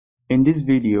In this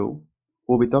video,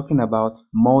 we'll be talking about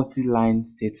multi-line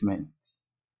statements.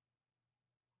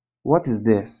 What is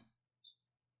this?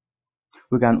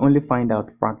 We can only find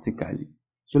out practically.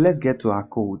 So let's get to our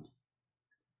code.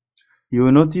 You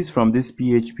will notice from this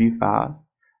PHP file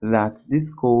that this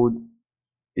code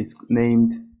is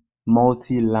named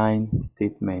multi-line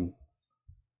statements.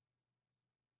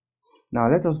 Now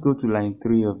let us go to line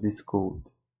 3 of this code.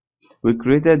 We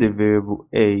created a variable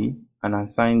a and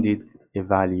assigned it a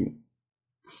value.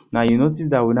 Now you notice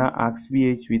that we now ask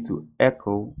PHP to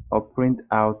echo or print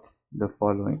out the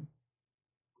following.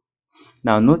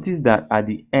 Now notice that at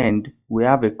the end we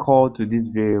have a call to this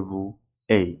variable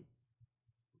a.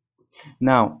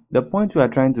 Now the point we are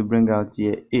trying to bring out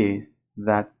here is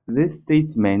that this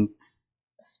statement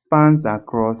spans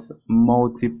across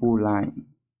multiple lines.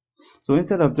 So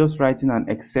instead of just writing an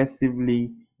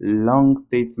excessively long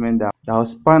statement that will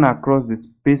span across the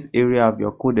space area of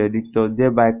your code editor,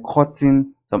 thereby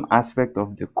cutting some aspect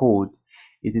of the code,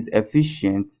 it is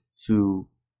efficient to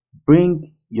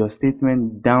bring your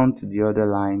statement down to the other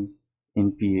line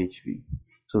in PHP.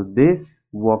 So this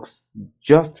works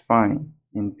just fine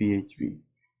in PHP.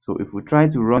 So if we try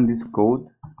to run this code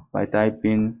by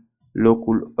typing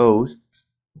localhost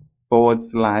 /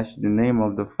 the name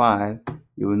of the file,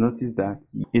 you will notice that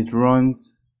it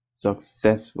runs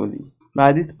successfully. Now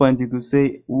at this point you could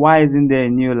say, why isn't there a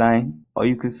new line? Or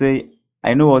you could say,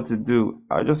 I know what to do.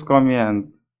 I'll just come here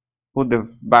and put the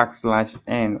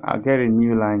 \n. I'll get a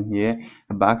new line here,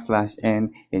 a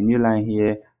 \n, a new line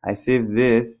here. I save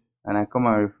this and I come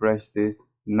and refresh this.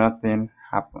 Nothing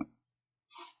happens.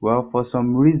 Well, for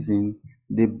some reason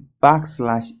the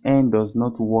 \n does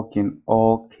not work in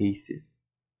all cases.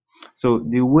 So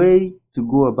the way to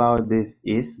go about this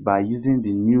is by using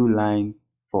the new line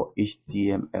for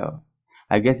HTML.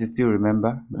 I guess you still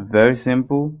remember. Very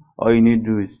simple. All you need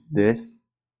to do is this.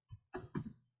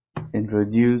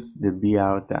 Introduce the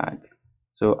BR tag.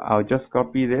 So I'll just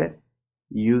copy this,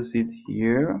 use it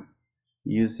here,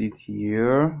 use it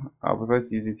here. I'll prefer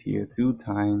to use it here 2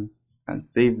 times and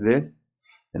save this.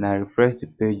 Then I refresh the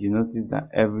page. You notice that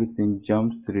everything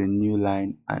jumps to the new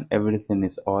line and everything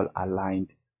is all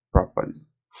aligned properly.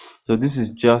 So this is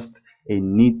just a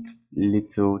neat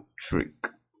little trick.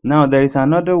 Now there is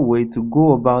another way to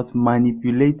go about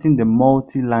manipulating the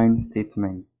multi-line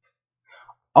statement.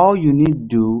 All you need to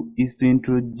do is to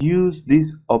introduce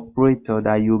this operator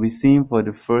that you'll be seeing for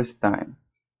the first time.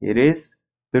 It is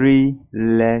 3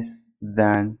 less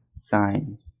than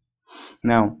signs.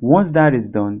 Now once that is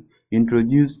done, you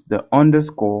introduce the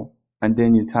underscore and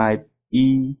then you type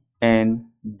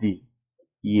END.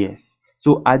 Yes.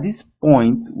 So at this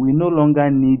point we no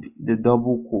longer need the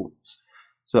double quotes.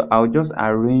 So I'll just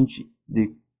arrange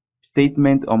the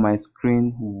statement on my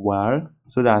screen well,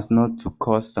 so that's not to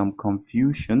cause some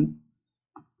confusion.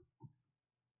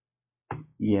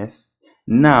 Yes.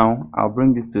 Now I'll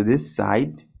bring this to this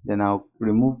side, then I'll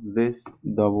remove this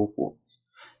double quote.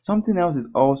 Something else is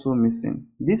also missing.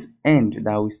 This end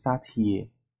that we start here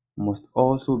must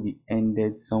also be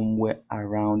ended somewhere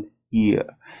around here.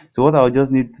 So what I'll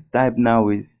just need to type now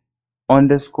is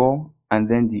underscore and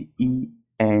then the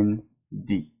END.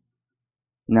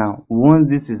 Now once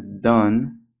this is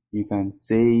done, you can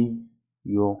save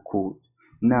your code.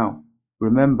 Now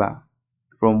remember,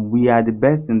 from we are the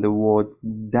best in the world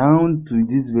down to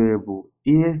this variable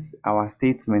is our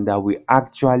statement that we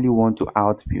actually want to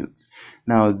output.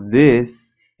 Now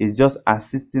this is just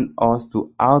assisting us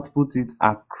to output it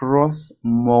across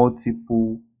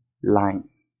multiple lines.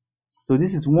 So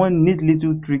this is one neat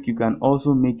little trick you can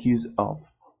also make use of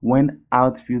when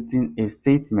outputting a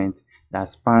statement that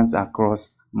spans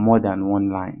across more than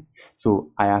one line.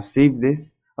 So I have saved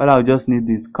this. All I'll just need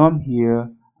is come here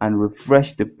and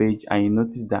refresh the page and you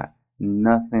notice that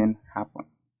nothing happens.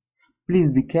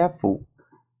 Please be careful.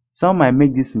 Some might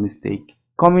make this mistake.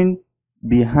 Coming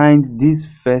behind this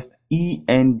first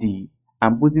END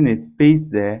and putting a space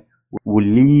there will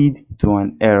lead to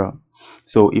an error.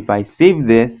 So if I save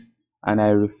this and I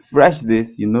refresh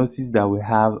this, you notice that we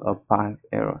have a path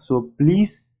error. So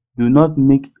please do not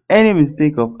make any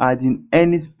mistake of adding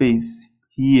any space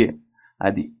here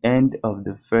at the end of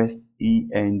the first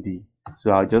END.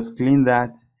 So I'll just clean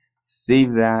that,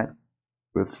 save that,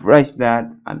 refresh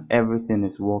that, and everything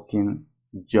is working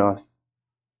just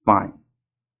fine.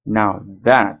 Now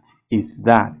that is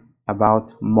that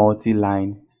about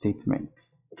multi-line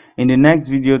statements. In the next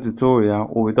video tutorial,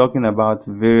 we'll be talking about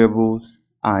variables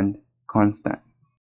and constants.